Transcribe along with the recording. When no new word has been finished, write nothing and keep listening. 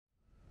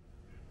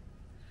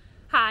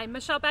Hi,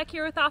 Michelle back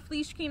here with Off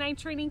Leash K9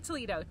 Training,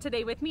 Toledo.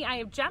 Today with me I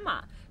have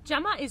Gemma.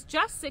 Gemma is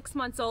just 6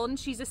 months old and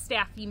she's a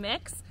staffy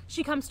mix.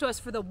 She comes to us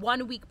for the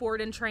 1 week board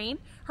and train.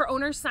 Her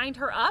owner signed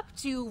her up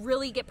to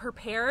really get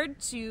prepared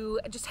to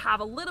just have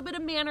a little bit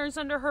of manners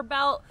under her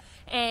belt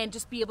and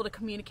just be able to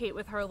communicate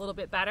with her a little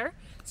bit better.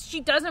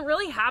 She doesn't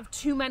really have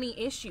too many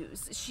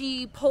issues.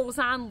 She pulls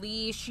on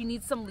leash, she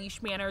needs some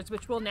leash manners,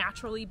 which we'll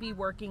naturally be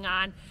working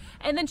on.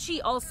 And then she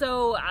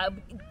also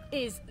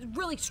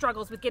really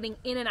struggles with getting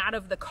in and out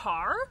of the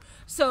car,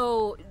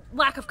 so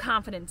lack of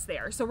confidence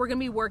there. So we're going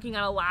to be working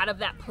on a lot of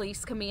that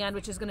place command,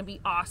 which is going to be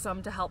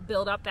awesome to help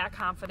build up that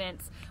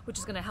confidence, which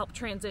is going to help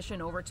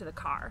transition over to the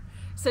car.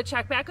 So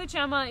check back with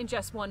Gemma in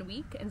just 1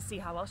 week and see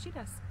how well she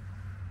does.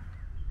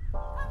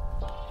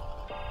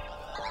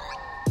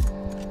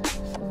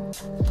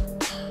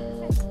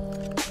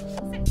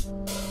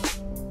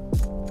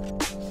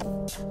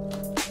 Sit.